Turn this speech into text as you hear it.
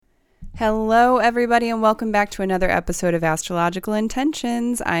Hello, everybody, and welcome back to another episode of Astrological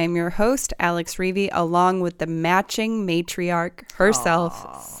Intentions. I am your host, Alex Reevy, along with the matching matriarch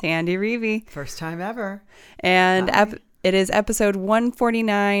herself, Sandy Reevy. First time ever. And it is episode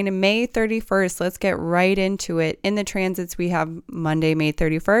 149, May 31st. Let's get right into it. In the transits, we have Monday, May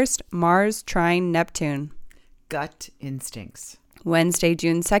 31st, Mars trine Neptune. Gut instincts. Wednesday,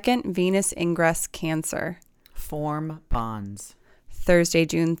 June 2nd, Venus ingress Cancer. Form bonds. Thursday,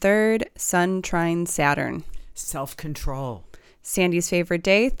 June 3rd, Sun trine Saturn. Self-control. Sandy's favorite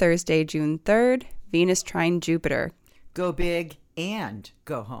day, Thursday, June 3rd, Venus trine Jupiter. Go big and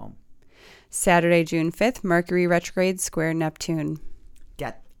go home. Saturday, June 5th, Mercury retrograde square Neptune.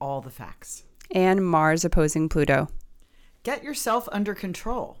 Get all the facts. And Mars opposing Pluto. Get yourself under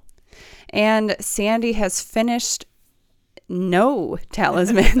control. And Sandy has finished no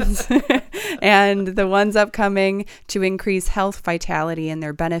talismans and the ones upcoming to increase health, vitality, and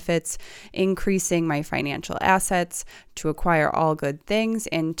their benefits, increasing my financial assets, to acquire all good things,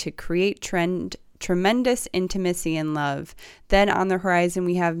 and to create tremendous intimacy and love. Then on the horizon,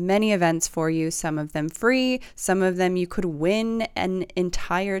 we have many events for you, some of them free, some of them you could win an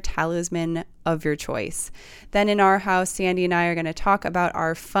entire talisman of your choice. Then in our house, Sandy and I are going to talk about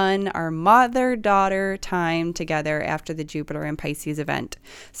our fun, our mother-daughter time together after the Jupiter and Pisces event.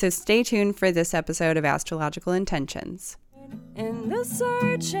 So stay tuned for this episode of Astrological Intentions. And the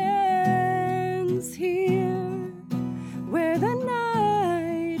search ends here, where the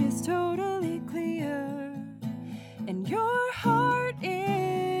night is totally clear, and your heart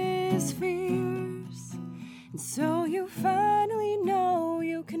is fierce, and so you finally know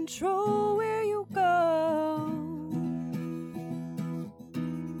you control where you go.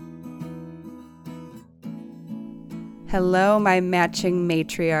 Hello, my matching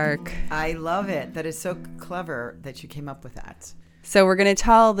matriarch. I love it. That is so clever that you came up with that. So we're going to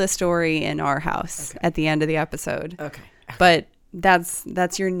tell the story in our house at the end of the episode. Okay. But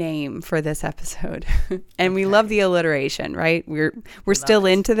that's your name for this episode. And we love the alliteration, right? We're still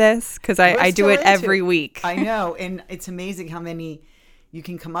into this because I do it every week. I know. And it's amazing how many you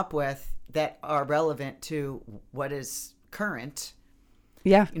can come up with that are relevant to what is current.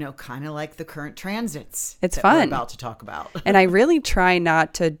 Yeah. You know, kind of like the current transits. It's that fun. We're about to talk about. And I really try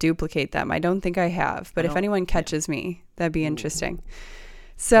not to duplicate them. I don't think I have. But if anyone catches me, that'd be interesting.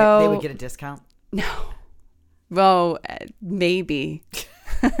 So They would get a discount? No. Well, maybe.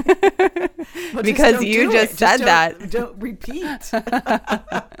 Well, because you just said that. Don't repeat.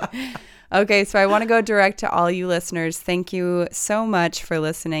 Okay, so I want to go direct to all you listeners. Thank you so much for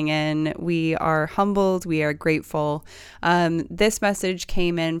listening in. We are humbled. We are grateful. This message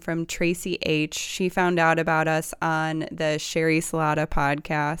came in from Tracy H. She found out about us on the Sherry Salata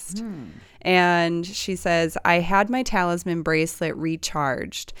podcast. And she says, I had my talisman bracelet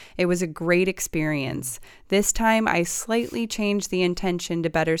recharged. It was a great experience. This time I slightly changed the intention to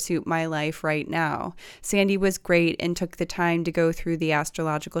better suit my life right now. Sandy was great and took the time to go through the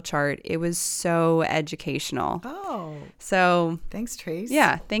astrological chart. It was so educational. Oh. So Thanks, Trace.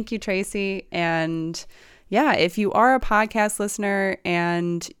 yeah, thank you, Tracy. And yeah, if you are a podcast listener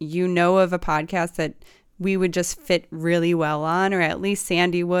and you know of a podcast that we would just fit really well on, or at least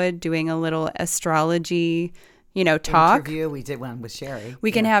Sandy would, doing a little astrology, talk. Interview. We did one with Sherry.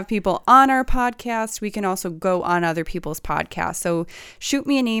 We can have people on our podcast. We can also go on other people's podcasts. So shoot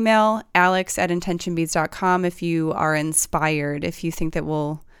me an email, alex@intentionbeads.com, if you are inspired, if you think that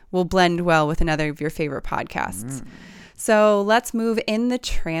we'll blend well with another of your favorite podcasts. So let's move in the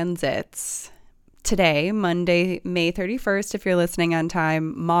transits. Today, Monday, May 31st, if you're listening on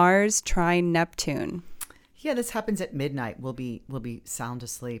time, Mars trine Neptune. Yeah, this happens at midnight. We'll be sound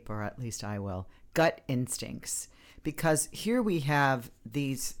asleep, or at least I will. Gut instincts, because here we have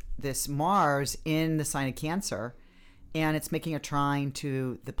this Mars in the sign of Cancer, and it's making a trine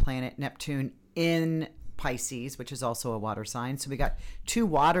to the planet Neptune in Pisces, which is also a water sign. So we got two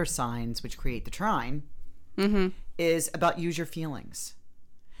water signs which create the trine. Is about use your feelings,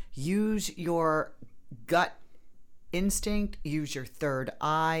 use your gut instinct, use your third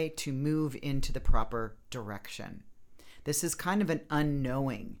eye to move into the proper direction. This is kind of an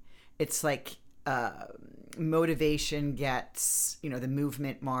unknowing. It's like motivation gets, the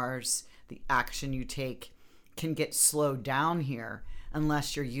movement Mars, the action you take can get slowed down here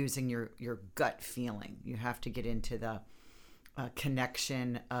unless you're using your gut feeling. You have to get into the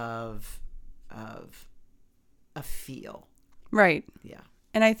connection of a feel. Right. Yeah.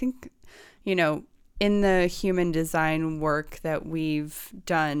 And I think, in the human design work that we've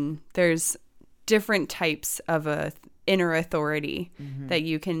done, there's different types of a inner authority that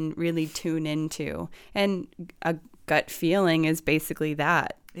you can really tune into. And a gut feeling is basically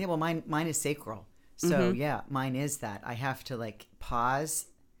that. Yeah, well, mine is sacral. So yeah, mine is that. I have to like pause,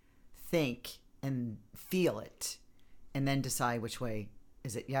 think, and feel it, and then decide which way.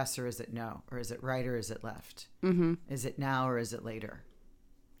 Is it yes or is it no? Or is it right or is it left? Mm-hmm. Is it now or is it later?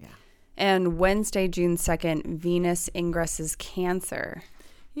 Yeah. And Wednesday, June 2nd, Venus ingresses Cancer.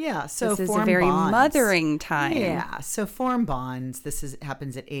 Yeah, so this is a form very bonds. mothering time. Yeah, so form bonds.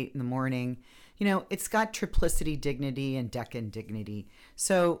 Happens at 8 in the morning. You know, it's got triplicity dignity and decan dignity.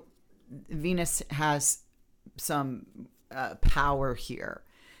 So Venus has some power here.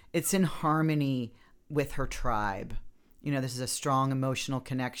 It's in harmony with her tribe. You know, this is a strong emotional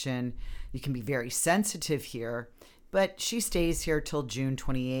connection. You can be very sensitive here, but she stays here till June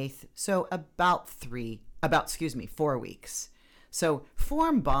 28th. So about 4 weeks. So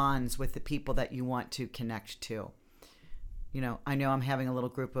form bonds with the people that you want to connect to. You know I'm having a little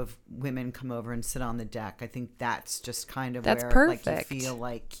group of women come over and sit on the deck. I think that's just kind of that's where perfect. like you feel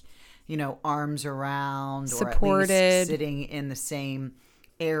like, arms around, supported, or at least sitting in the same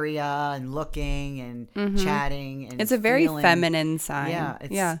area and looking and chatting. And it's a very feminine sign.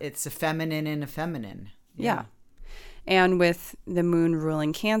 Yeah, it's a feminine and a feminine. Yeah. And with the moon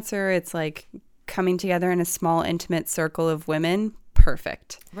ruling Cancer, it's like coming together in a small, intimate circle of women.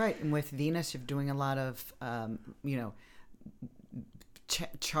 Perfect. Right. And with Venus, you're doing a lot of,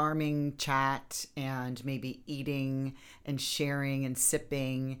 charming chat and maybe eating and sharing and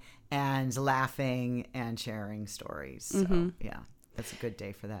sipping and laughing and sharing stories. So, yeah, that's a good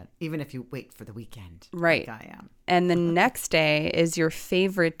day for that. Even if you wait for the weekend. Right. Like I am. And the next day is your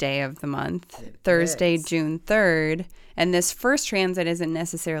favorite day of the month, Thursday, June 3rd. And this first transit isn't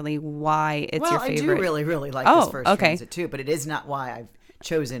necessarily why it's your favorite. Well, I do really, really like this first transit too, but it is not why I've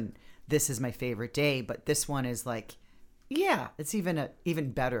chosen this as my favorite day. But this one is like, yeah, it's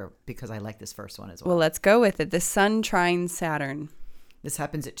even better because I like this first one as well. Well, let's go with it. The Sun trines Saturn. This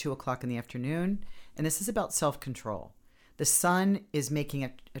happens at 2:00 in the afternoon, and this is about self-control. The Sun is making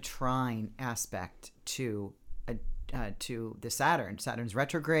a trine aspect to the Saturn. Saturn's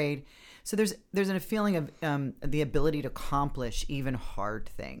retrograde. So there's a feeling of the ability to accomplish even hard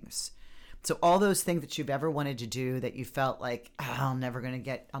things. So all those things that you've ever wanted to do that you felt like, I'll never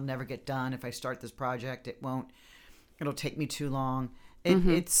get done if I start this project. It'll take me too long.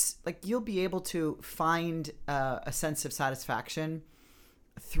 It's like you'll be able to find a sense of satisfaction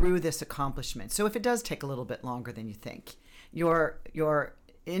through this accomplishment. So if it does take a little bit longer than you think, you're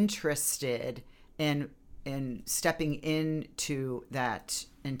interested in stepping into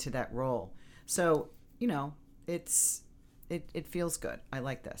that role. So, it feels good. I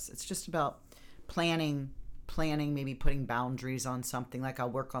like this. It's just about planning, maybe putting boundaries on something. Like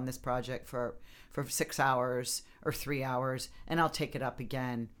I'll work on this project for 6 hours or 3 hours, and I'll take it up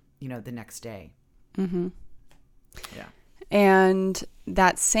again, the next day. Mm-hmm. Yeah. And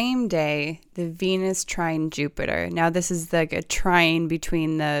that same day, the Venus trine Jupiter. Now, this is like a trine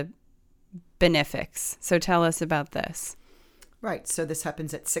between the benefics. So tell us about this. Right. So this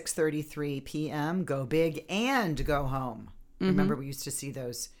happens at 6:33 p.m. Go big and go home. Mm-hmm. Remember, we used to see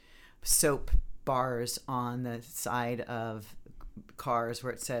those soap bars on the side of cars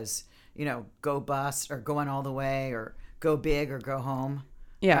where it says, go bust or going all the way or go big or go home.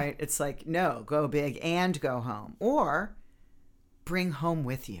 Yeah. Right? It's like, no, go big and go home, or bring home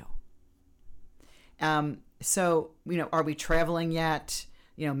with you. So, are we traveling yet?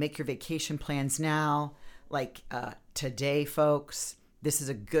 Make your vacation plans now. Like today, folks, this is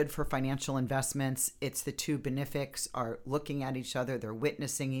a good for financial investments. It's the two benefics are looking at each other. They're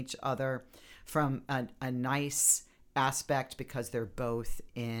witnessing each other from a nice aspect because they're both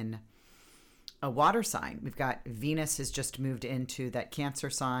in a water sign. We've got Venus has just moved into that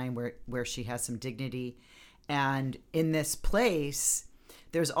Cancer sign where she has some dignity. And in this place,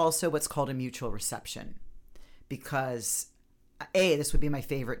 there's also what's called a mutual reception, because this would be my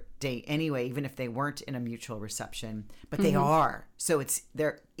favorite date anyway, even if they weren't in a mutual reception, but they are. So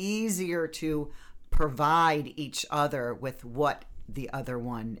they're easier to provide each other with what the other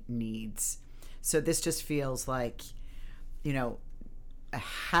one needs. So this just feels like,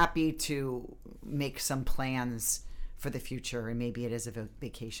 happy to make some plans for the future, and maybe it is a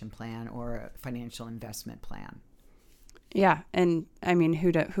vacation plan or a financial investment plan. Yeah, and I mean,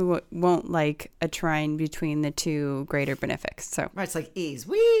 who won't like a trine between the two greater benefics? So right, it's like ease,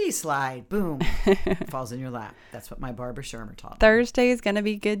 wee, slide, boom, falls in your lap. That's what my Barbara Shermer taught me. Thursday is going to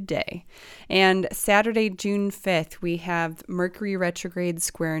be a good day, and Saturday, June 5th, we have Mercury retrograde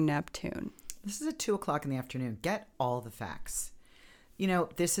square Neptune. This is at 2:00 in the afternoon. Get all the facts.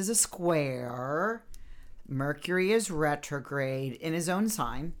 This is a square. Mercury is retrograde in his own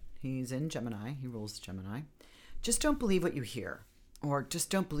sign. He's in Gemini. He rules Gemini. just don't believe what you hear, or just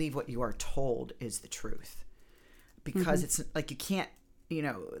don't believe what you are told is the truth. Because it's like you can't,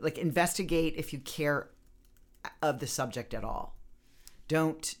 like investigate if you care of the subject at all.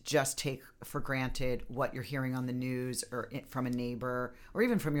 Don't just take for granted what you're hearing on the news or from a neighbor or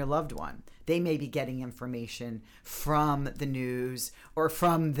even from your loved one. They may be getting information from the news or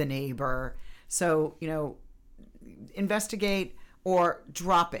from the neighbor. So, investigate or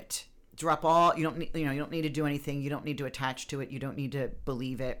drop it. Drop all. You don't need to do anything. You don't need to attach to it. You don't need to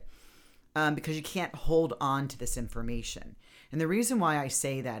believe it. Because you can't hold on to this information. And the reason why I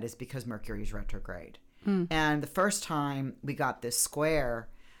say that is because Mercury is retrograde. And the first time we got this square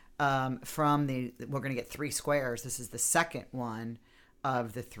we're going to get 3 squares. This is the second one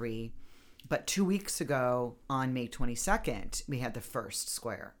of the 3. But 2 weeks ago on May 22nd, we had the first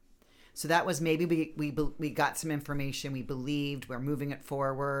square. So that was maybe we got some information. We believed we're moving it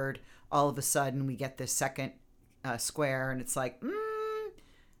forward. All of a sudden, we get this second square, and it's like,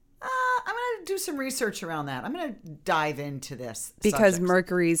 I'm going to do some research around that. I'm going to dive into this. Because subject.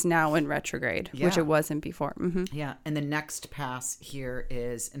 Mercury's now in retrograde, which Yeah. it wasn't before. Yeah. And the next pass here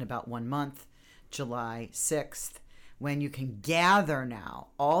is in about 1 month, July 6th, when you can gather now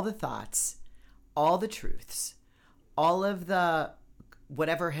all the thoughts, all the truths, all of the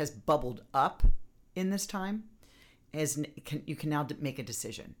whatever has bubbled up in this time. You can now make a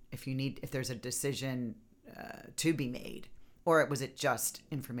decision if there's a decision to be made. Or was it just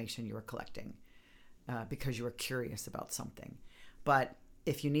information you were collecting because you were curious about something? But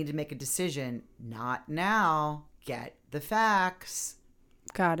if you need to make a decision, not now, get the facts.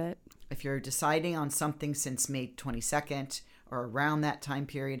 Got it. If you're deciding on something since May 22nd or around that time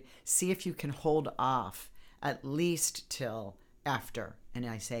period, see if you can hold off at least till after, and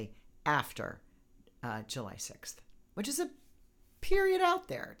I say after July 6th, which is a period out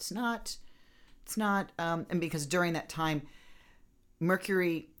there. It's not, and because during that time,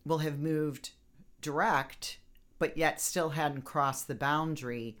 Mercury will have moved direct, but yet still hadn't crossed the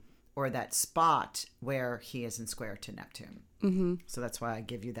boundary or that spot where he is in square to Neptune. Mm-hmm. So that's why I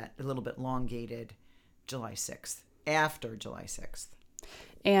give you that a little bit elongated July 6th, after July 6th.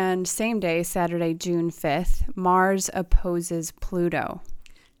 And same day, Saturday, June 5th, Mars opposes Pluto.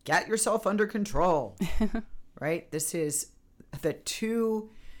 Get yourself under control, right? This is the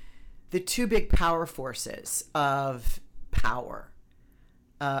two big power forces of power.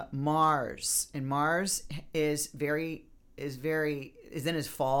 Mars is in his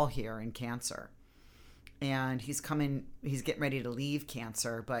fall here in Cancer, and he's getting ready to leave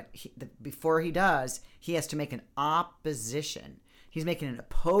Cancer, but before he does, he has to make an opposition. He's making an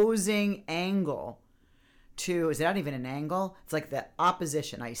opposing angle is it not even an angle? It's like the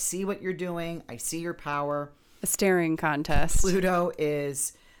opposition. I see what you're doing. I see your power. A staring contest. Pluto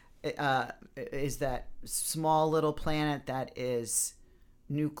is that small little planet that is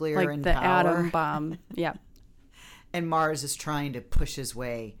nuclear like in the power. atom bomb. Yeah. And Mars is trying to push his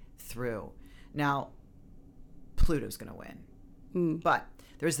way through. Now, Pluto's going to win. But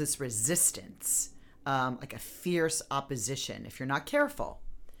there's this resistance, like a fierce opposition if you're not careful.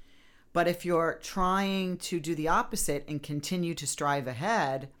 But if you're trying to do the opposite and continue to strive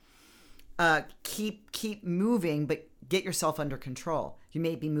ahead, keep moving, but get yourself under control. You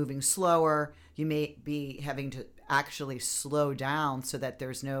may be moving slower. You may be having to actually slow down so that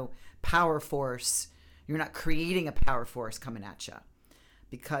there's no power force. You're not creating a power force coming at you,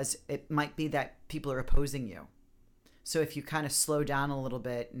 because it might be that people are opposing you. So if you kind of slow down a little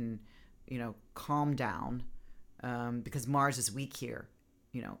bit and, calm down, because Mars is weak here,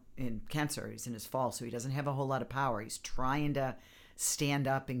 in Cancer, he's in his fall, so he doesn't have a whole lot of power. He's trying to stand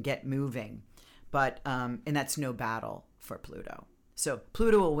up and get moving, but, and that's no battle for Pluto. So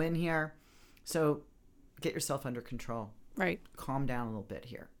Pluto will win here. So get yourself under control. Right. Calm down a little bit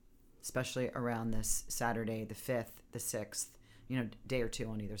here, especially around this Saturday, the 5th, the 6th, day or two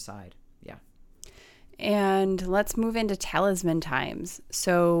on either side. Yeah. And let's move into talisman times.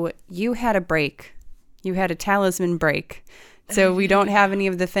 So you had a break. You had a talisman break. So we don't have any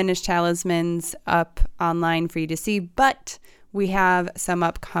of the finished talismans up online for you to see, but we have some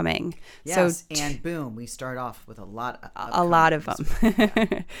upcoming. Yes, and boom, we start off with a lot of them.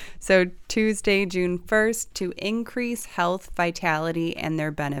 Yeah. So Tuesday, June 1st, to increase health, vitality, and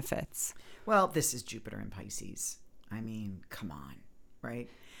their benefits. Well, this is Jupiter in Pisces. I mean, come on, right?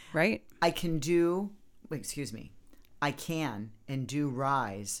 Right. I can and do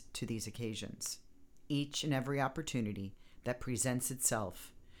rise to these occasions, each and every opportunity that presents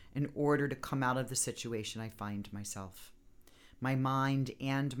itself in order to come out of the situation I find myself. My mind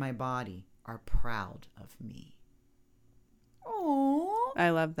and my body are proud of me. Oh,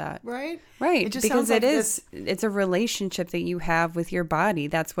 I love that. right? Right, It just because sounds like it's a relationship that you have with your body.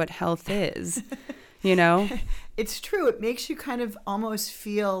 That's what health is, you know? It's true. It makes you kind of almost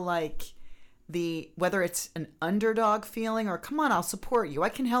feel like whether it's an underdog feeling or come on, I'll support you. I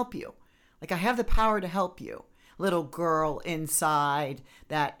can help you. Like I have the power to help you. Little girl inside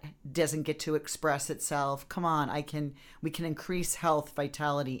that doesn't get to express itself. Come on, we can increase health,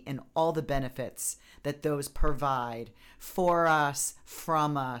 vitality, and all the benefits that those provide for us,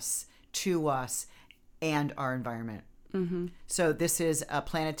 from us, to us, and our environment. Mm-hmm. So this is a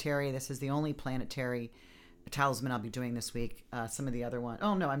planetary. This is the only planetary talisman I'll be doing this week. Some of the other ones.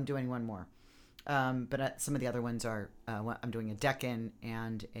 Oh no, I'm doing one more. But some of the other ones are I'm doing a Decan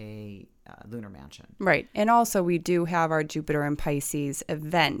and a lunar mansion. Right. And also we do have our Jupiter and Pisces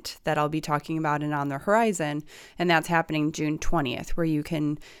event that I'll be talking about and on the horizon. And that's happening June 20th, where you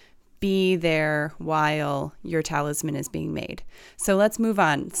can be there while your talisman is being made. So let's move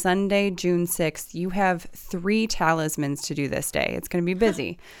on. Sunday, June 6th, you have 3 talismans to do this day. It's going to be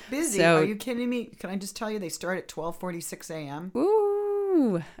busy. Busy? So, are you kidding me? Can I just tell you they start at 12:46 a.m.?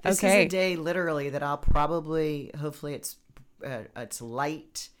 Ooh. This is okay. a day literally that I'll probably, hopefully it's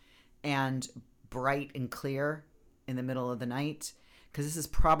light and bright and clear in the middle of the night, because this is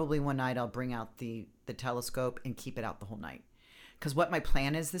probably one night I'll bring out the telescope and keep it out the whole night. Because what my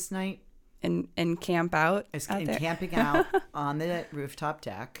plan is this night and camp out is out there. camping out on the rooftop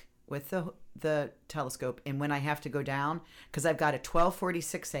deck with the telescope. And when I have to go down, because I've got a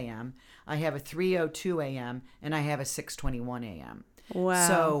 12:46 a.m., I have a 3:02 a.m., and I have a 6:21 a.m. Wow.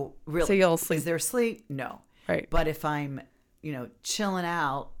 So really, So you'll sleep. Is there sleep? No. Right. But if I'm, chilling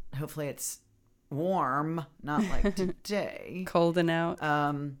out, hopefully it's warm, not like today, Cold and out.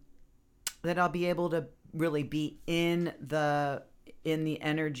 that I'll be able to really be in the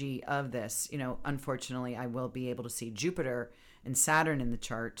energy of this. Unfortunately, I will be able to see Jupiter and Saturn in the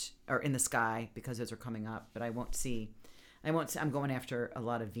chart or in the sky because those are coming up, but I won't see, I'm going after a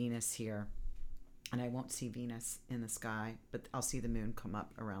lot of Venus here. And I won't see Venus in the sky, but I'll see the moon come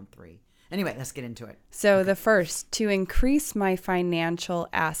up around 3. Anyway, let's get into it. So the first, to increase my financial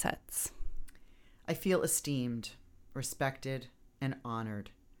assets. I feel esteemed, respected, and honored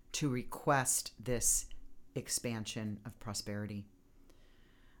to request this expansion of prosperity.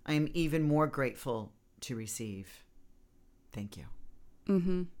 I am even more grateful to receive. Thank you.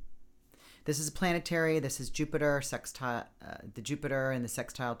 Mm-hmm. This is planetary. This is Jupiter, sextile, the Jupiter and the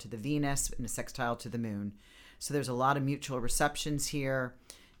sextile to the Venus and the sextile to the moon. So there's a lot of mutual receptions here.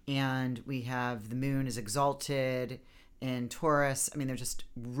 And we have the moon is exalted in Taurus. I mean, there's just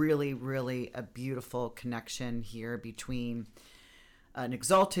really, really a beautiful connection here between an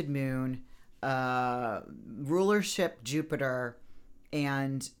exalted moon, rulership Jupiter,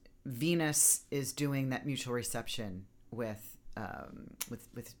 and Venus is doing that mutual reception with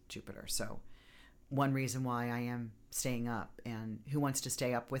Jupiter. So one reason why I am staying up, and who wants to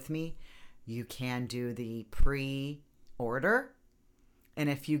stay up with me, you can do the pre-order. And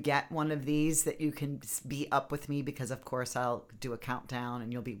if you get one of these that you can be up with me, because of course I'll do a countdown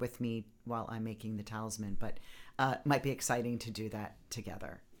and you'll be with me while I'm making the talisman, but it might be exciting to do that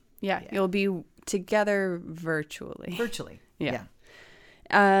together. Yeah. You'll be together virtually. Yeah.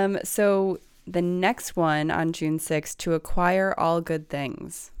 So the next one on June 6th, to acquire all good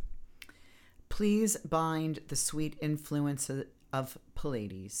things. Please bind the sweet influence of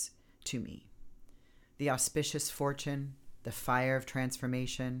Pleiades to me. The auspicious fortune, the fire of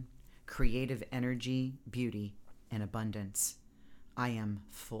transformation, creative energy, beauty, and abundance. I am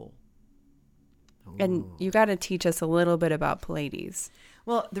full. Ooh. And you got to teach us a little bit about Pleiades.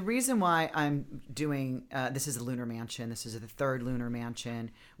 Well, the reason why I'm doing this is a lunar mansion. This is the third lunar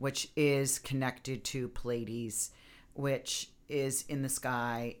mansion, which is connected to Pleiades, which is in the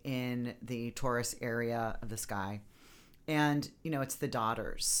sky in the Taurus area of the sky. And, it's the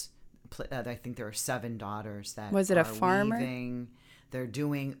daughters. I think there are 7 daughters that was it a farmer? Weaving.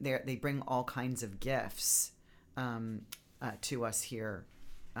 They bring all kinds of gifts to us here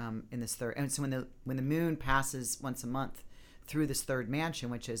in this third. And so when the moon passes once a month through this third mansion,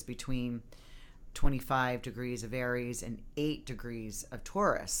 which is between 25 degrees of Aries and 8 degrees of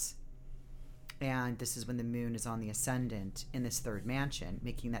Taurus, and this is when the moon is on the ascendant in this third mansion,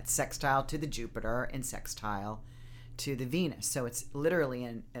 making that sextile to the Jupiter and sextile to the Venus. So it's literally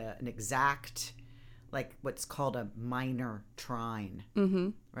an exact, like what's called a minor trine,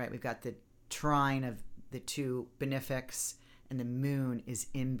 right? We've got the trine of the 2 benefics, and the moon is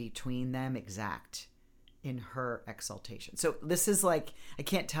in between them, exact in her exaltation. So this is like, I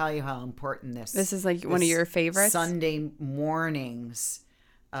can't tell you how important this is like one of your favorites. Sunday mornings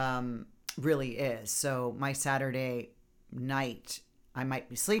really is. So my Saturday night, I might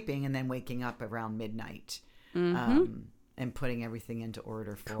be sleeping and then waking up around midnight, and putting everything into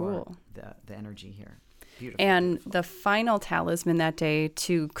order for the energy here. Beautiful. And the final talisman that day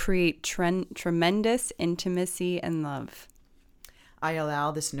to create tremendous intimacy and love. I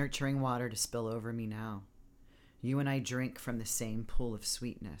allow this nurturing water to spill over me now. You and I drink from the same pool of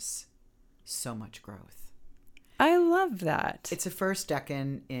sweetness. So much growth. I love that. It's a first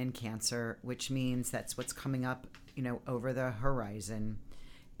decan in Cancer, which means that's what's coming up, over the horizon.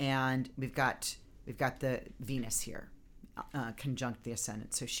 And we've got the Venus here, conjunct the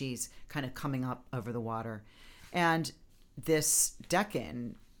ascendant. So she's kind of coming up over the water. And this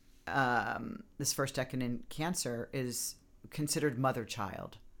decan, this first decan in Cancer, is considered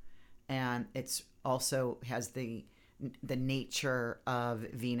mother-child. And it's also has the nature of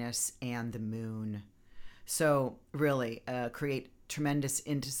Venus and the moon. So really create tremendous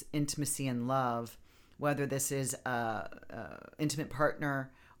intimacy and love, whether this is a intimate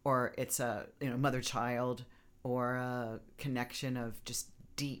partner or it's a mother-child or a connection of just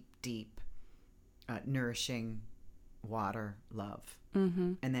deep nourishing water love,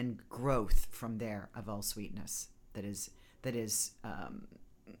 and then growth from there of all sweetness that is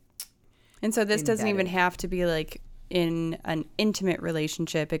and so this doesn't even embedded. have to be like in an intimate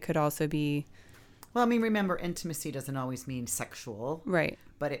relationship. It could also be, well, I mean, remember, intimacy doesn't always mean sexual, right,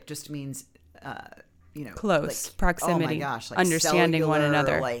 but it just means close like, proximity, oh my gosh, like understanding one cellular,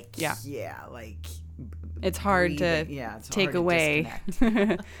 another. like Yeah. like It's hard breathing. to It's take hard to away.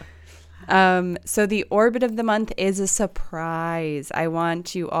 disconnect. So the orbit of the month is a surprise. I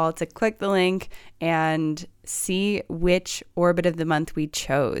want you all to click the link and see which orbit of the month we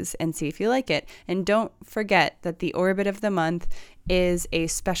chose and see if you like it. And don't forget that the orbit of the month is a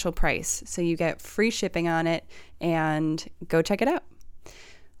special price. So you get free shipping on it, and go check it out.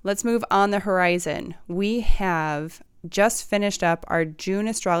 Let's move on the horizon. We have just finished up our June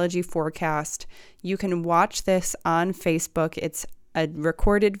astrology forecast. You can watch this on Facebook. It's a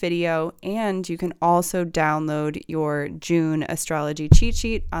recorded video, and you can also download your June astrology cheat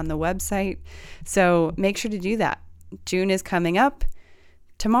sheet on the website. So make sure to do that. June is coming up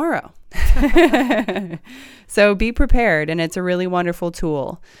tomorrow. So be prepared, and it's a really wonderful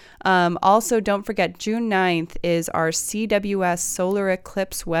tool. Also, don't forget, June 9th is our CWS Solar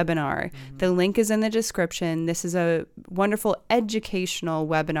Eclipse webinar. The link is in the description. This is a wonderful educational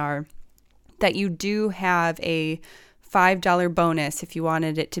webinar that you do have a $5 bonus if you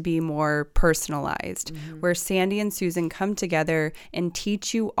wanted it to be more personalized, where Sandy and Susan come together and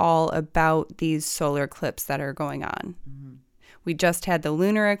teach you all about these solar eclipses that are going on. We just had the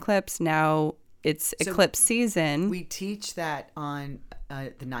lunar eclipse. Now it's eclipse season. We teach that on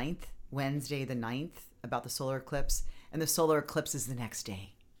the 9th, Wednesday the 9th, about the solar eclipse, and the solar eclipse is the next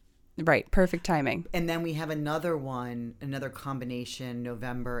day. Right. Perfect timing. And then we have another combination,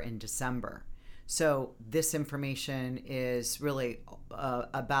 November and December. So this information is really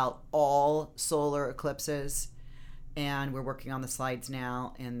about all solar eclipses, and we're working on the slides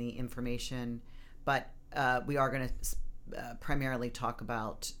now and the information, but we are going to primarily talk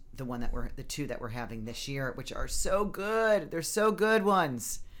about the two that we're having this year, which are so good. They're so good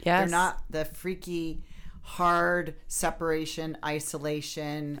ones. Yes. They're not the freaky hard separation,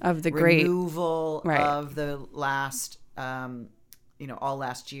 isolation of the removal right. of the last all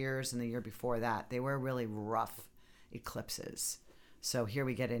last years and the year before that. They were really rough eclipses. So here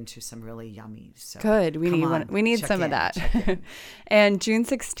we get into some really yummies. So good. We need some of that. And June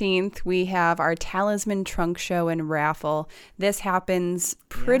 16th, we have our Talisman Trunk Show and Raffle. This happens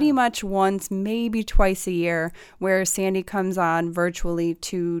pretty much once, maybe twice a year, where Sandy comes on virtually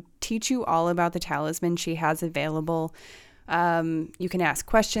to teach you all about the talisman she has available. You can ask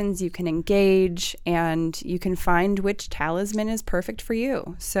questions, you can engage, and you can find which talisman is perfect for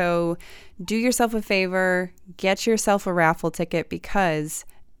you. So do yourself a favor, get yourself a raffle ticket, because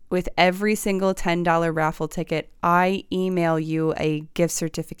with every single $10 raffle ticket, I email you a gift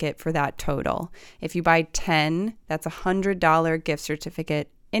certificate for that total. If you buy 10, that's a $100 gift certificate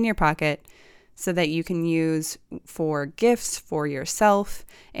in your pocket, so that you can use for gifts for yourself.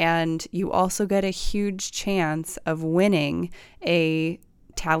 And you also get a huge chance of winning a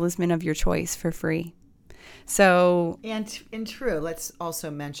talisman of your choice for free. So, and true, let's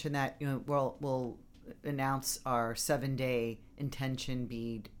also mention that we'll announce our 7-day intention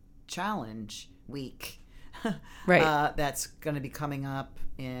bead challenge week. right. That's going to be coming up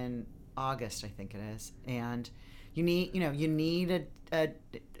in August, I think it is. And you need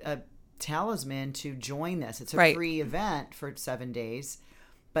a talisman to join this. It's a free event for 7 days,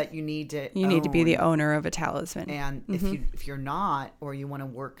 but you need to be the owner of a talisman. And if you're not, or you want to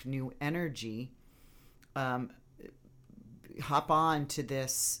work new energy, hop on to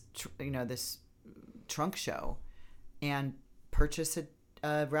this, this trunk show and purchase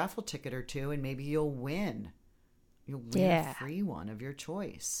a raffle ticket or two, and maybe you'll win. You'll win a free one of your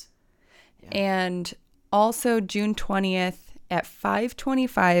choice. Yeah. And also June 20th at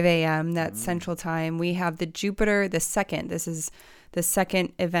 5:25 a.m., that's Central Time, we have the Jupiter, this is the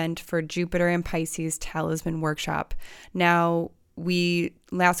second event for Jupiter and Pisces Talisman Workshop. Now,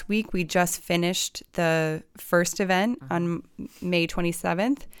 last week we just finished the first event on May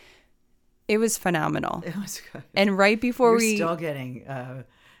 27th. It was phenomenal. It was good. And right before You're still getting,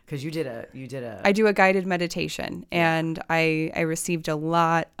 because you did a. I do a guided meditation, and I received a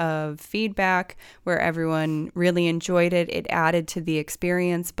lot of feedback where everyone really enjoyed it. It added to the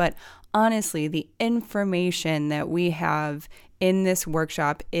experience, but honestly, the information that we have in this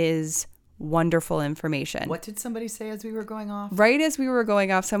workshop is wonderful information. What did somebody say as we were going off? Right as we were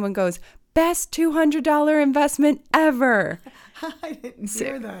going off, someone goes, "Best $200 investment ever." I didn't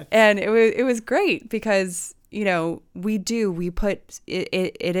hear that. And it was great because, we put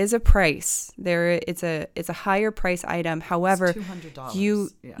it is a price. It's a higher price item. However, it's $200.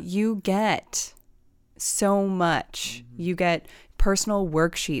 You get so much. Mm-hmm. You get personal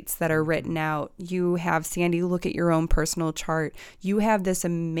worksheets that are written out. You have Sandy look at your own personal chart. You have this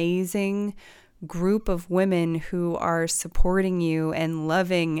amazing group of women who are supporting you and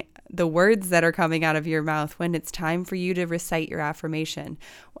loving the words that are coming out of your mouth when it's time for you to recite your affirmation.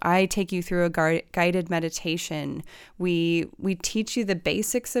 I take you through a guided meditation. We teach you the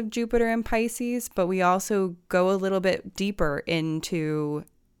basics of Jupiter and Pisces, but we also go a little bit deeper into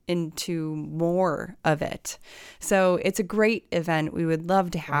more of it. So it's a great event. We would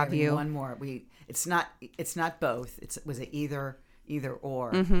love to have you. One more. It's not both. It was either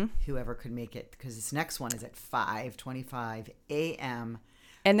or. Whoever could make it, because this next one is at 5:25 a.m.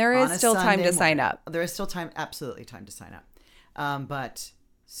 And there is still time to sign up. There is still time, absolutely time to sign up. But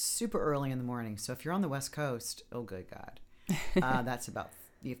super early in the morning. So if you're on the West Coast, oh good God, that's about.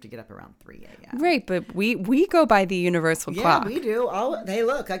 You have to get up around 3 a.m. Right, but we go by the universal clock. Yeah, we do. Hey,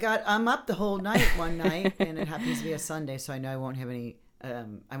 look, I'm up the whole night one night, and it happens to be a Sunday, so I know I won't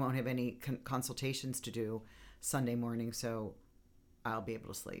have any consultations to do Sunday morning, so I'll be able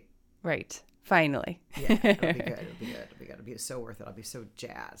to sleep. Right. Finally. Yeah, it'll be good. It'll be good. It'll be so worth it. I'll be so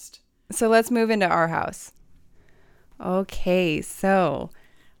jazzed. So let's move into our house. Okay, so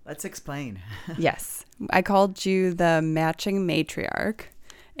let's explain. Yes, I called you the matching matriarch.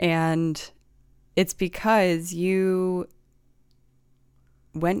 And it's because you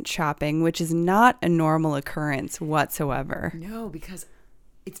went shopping, which is not a normal occurrence whatsoever. No, because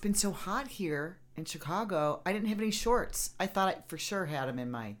it's been so hot here in Chicago. I didn't have any shorts. I thought I for sure had them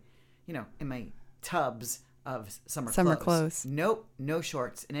in my tubs of summer clothes. Nope, no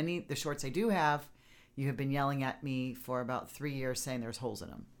shorts. And the shorts I do have, you have been yelling at me for about 3 years saying there's holes in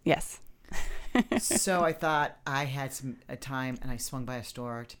them. Yes. So I thought I had a time, and I swung by a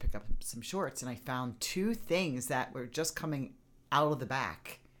store to pick up some shorts, and I found two things that were just coming out of the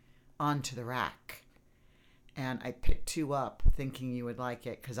back onto the rack. And I picked two up thinking you would like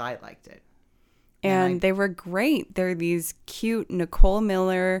it because I liked it. And they were great. They're these cute Nicole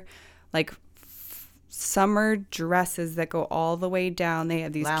Miller, summer dresses that go all the way down. They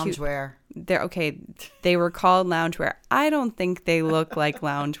have these loungewear. They were called loungewear. I don't think they look like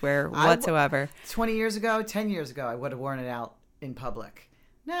loungewear whatsoever. 10 years ago, I would have worn it out in public.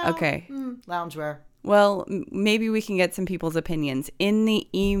 No. Okay. Loungewear. Well, maybe we can get some people's opinions. In the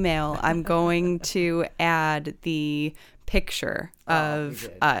email, I'm going to add the picture of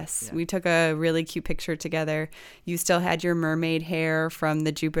us. Yeah. We took a really cute picture together. You still had your mermaid hair from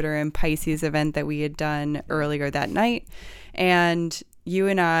the Jupiter and Pisces event that we had done earlier that night. And you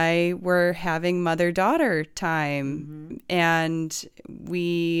and I were having mother-daughter time. And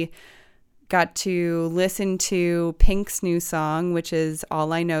we got to listen to Pink's new song, which is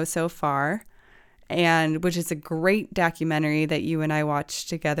All I Know So Far. And which is a great documentary that you and I watched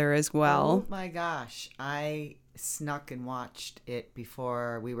together as well. Oh my gosh. I snuck and watched it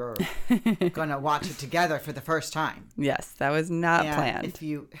before we were going to watch it together for the first time. Yes, that was not planned. If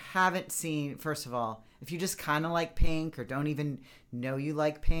you haven't seen, first of all, if you just kind of like Pink or don't even know you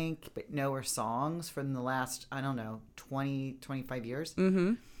like Pink, but know her songs from the last, 20, 25 years,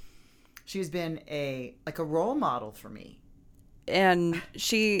 she's been a role model for me. And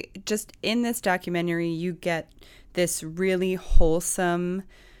she just, in this documentary, you get this really wholesome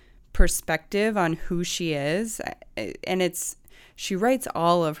perspective on who she is. And she writes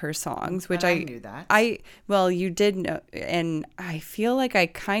all of her songs, which I knew that. You did know. And I feel like I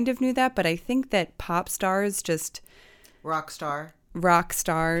kind of knew that, but I think that pop stars just... Rock star. rock I'm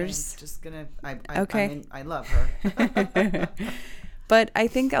stars. just gonna. Okay. I love her. But I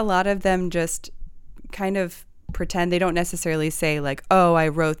think a lot of them just kind of pretend. They don't necessarily say like, oh, I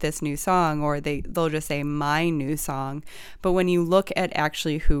wrote this new song, or they'll just say my new song. But when you look at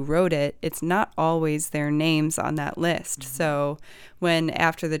actually who wrote it, it's not always their names on that list. So when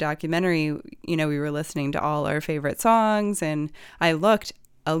after the documentary, we were listening to all our favorite songs, and I looked,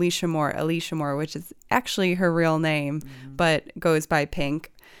 Alicia Moore, which is actually her real name, but goes by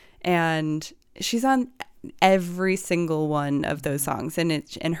Pink. And she's on every single one of those songs,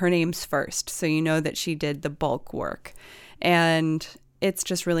 and her name's first, so you know that she did the bulk work. And it's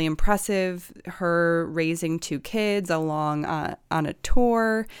just really impressive, her raising 2 kids along on a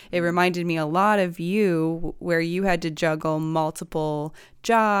tour. It reminded me a lot of you, where you had to juggle multiple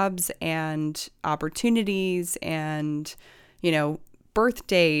jobs and opportunities and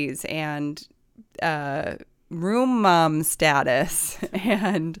birthdays and room mom status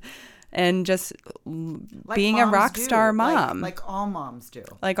and just Like being a moms rock do. star mom. Like all moms do.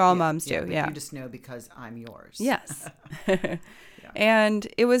 Like all moms do, but yeah. You just know because I'm yours. Yes. And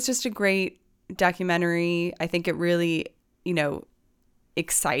it was just a great documentary. I think it really,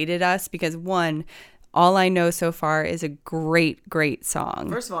 excited us because, one, All I Know So Far is a great, great song.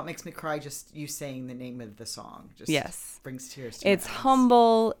 First of all, it makes me cry just you saying the name of the song. Just Yes. brings tears to my It's eyes.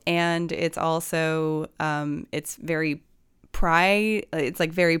 humble, and it's also, it's very it's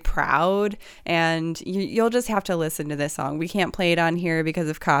like very proud, and you'll just have to listen to this song. We can't play it on here because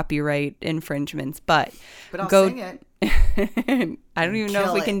of copyright infringements, but I'll go sing it. I don't even know if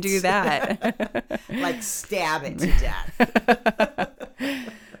Kill we can it. do that. Like stab it to death.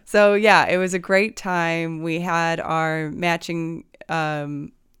 So yeah, it was a great time. We had our matching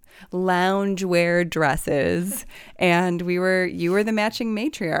loungewear dresses, and you were the matching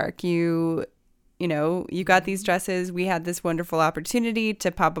matriarch. You got these dresses. We had this wonderful opportunity to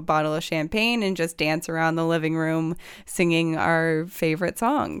pop a bottle of champagne and just dance around the living room singing our favorite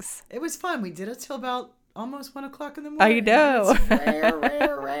songs. It was fun. We did it till about almost 1 o'clock in the morning. I know. It's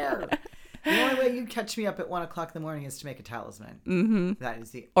rare. The only way you catch me up at 1 o'clock in the morning is to make a talisman. Mm-hmm. That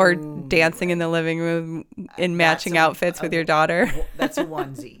is the Or only dancing way. in the living room in matching That's outfits with your daughter. That's a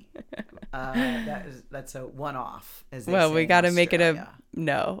onesie. That's a one-off. As they Well, say we in got to make it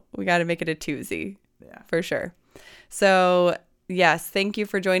Australia. we got to make it a twosie. Yeah. For sure. So, yes, thank you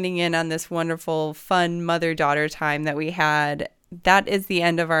for joining in on this wonderful, fun mother-daughter time that we had. That is the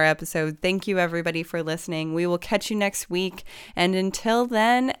end of our episode. Thank you, everybody, for listening. We will catch you next week. And until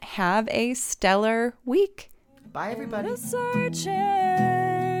then, have a stellar week. Bye, everybody. The search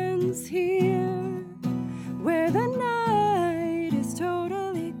ends here, where the night is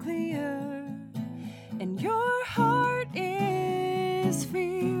totally clear, and your heart is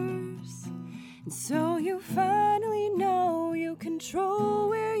fierce. And so you finally know you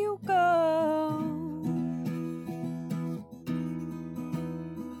control